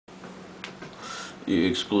Yeah,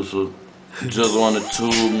 exclusive. Jizzle on the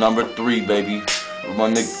tube, number 3, baby. With my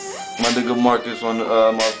nigga Marcus on the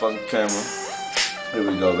motherfucking camera.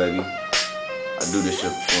 Here we go, baby. I do this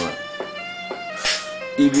shit for fun.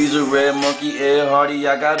 EV's a red monkey, Ed Hardy,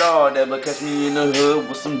 I got all that. But catch me in the hood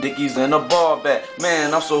with some dickies and a ball bat.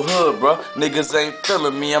 Man, I'm so hood, bro. Niggas ain't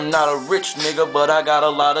feeling me. I'm not a rich nigga, but I got a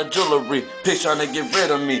lot of jewelry. Bitch trying to get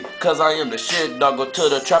rid of me, cause I am the shit, dog. Go to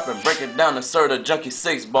the trap and break it down and serve the junkie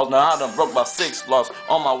 6 balls. Now I done broke about 6 laws.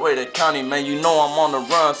 On my way to county, man. You know I'm on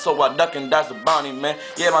the run, so I duck and dodge the bounty, man.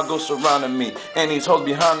 Yeah, my ghost surrounding me, and these hoes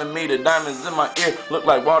behind me. The diamonds in my ear look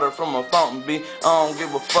like water from a fountain, B. I don't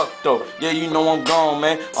give a fuck, though. Yeah, you know I'm gone,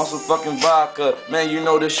 man. On some fucking vodka, man, you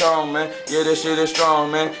know this strong, man. Yeah, this shit is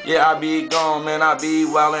strong, man. Yeah, I be gone, man. I be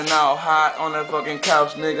wildin' out, hot on that fucking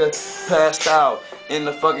couch, nigga. Passed out in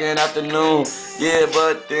the fucking afternoon. Yeah,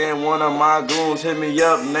 but then one of my goons hit me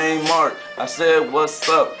up, named Marc. I said, what's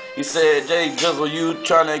up? He said, Jizzle, you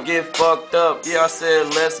tryna get fucked up? Yeah, I said,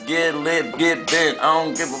 let's get lit, get bent. I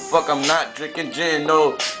don't give a fuck, I'm not drinking gin,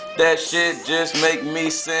 no. That shit just make me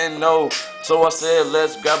sin, no. So I said,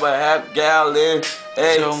 let's grab a half gallon.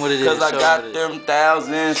 Hey, cause I got them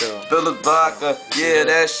thousands. Fill the vodka. Yeah,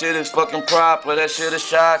 that shit is fucking proper. That shit is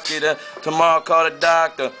shocky. Tomorrow call the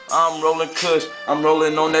doctor. I'm rolling kush. I'm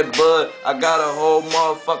rolling on that bud. I got a whole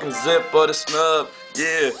motherfucking zip of the snub.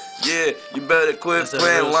 Yeah, yeah. You better quit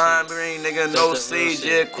playing lime green, nigga. No seeds.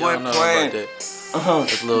 Yeah, quit playing.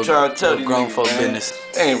 I'm trying to tell you, grown folk business.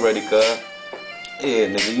 They ain't ready, cuz.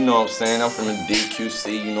 Yeah, nigga, you know what I'm saying? I'm from the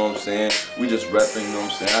DQC, you know what I'm saying? We just rapping, you know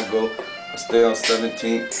what I'm saying? I stay on 17th,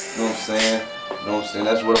 you know what I'm saying? You know what I'm saying?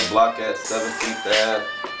 That's where the block at, 17th Ave,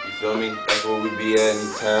 you feel me? That's where we be at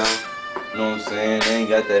in town, you know what I'm saying? They ain't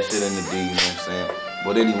got that shit in the D, you know what I'm saying?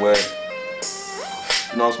 But anyway,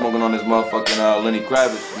 you know I'm smoking on this motherfucking Lenny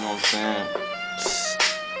Kravitz, you know what I'm saying?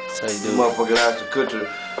 That's how you do it. Motherfucking Ashton Kutcher,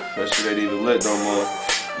 that shit ain't even lit no more,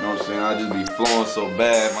 you know what I'm saying? I just be flowing so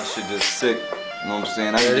bad, my shit just sick. You know what I'm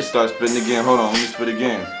saying? I need to start spitting again. Hold on, let me spit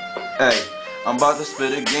again. Hey, I'm about to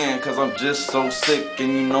spit again, cause I'm just so sick.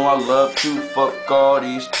 And you know I love to fuck all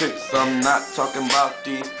these chicks. I'm not talking about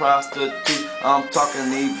these prostitutes. I'm talking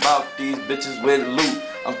about these bitches with loot.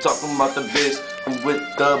 I'm talking about the bitch who with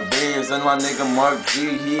the bands. And my nigga Marc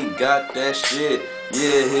G, he got that shit.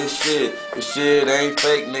 Yeah, his shit ain't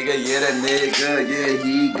fake, nigga. Yeah, that nigga, yeah,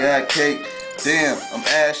 he got cake. Damn, I'm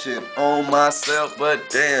ashing on myself, but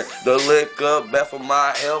damn, the liquor bad for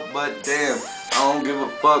my health, but damn, I don't give a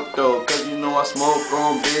fuck though, cause you know I smoke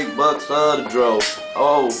on big bucks for the dro.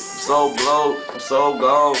 Oh, I'm so blow, I'm so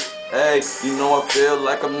gone. Hey, you know I feel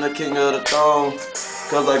like I'm the king of the throne,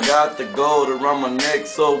 cause I got the gold around my neck,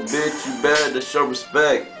 so bitch, you better show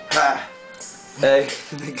respect. Ha! Hey,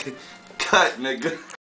 nigga, cut, nigga.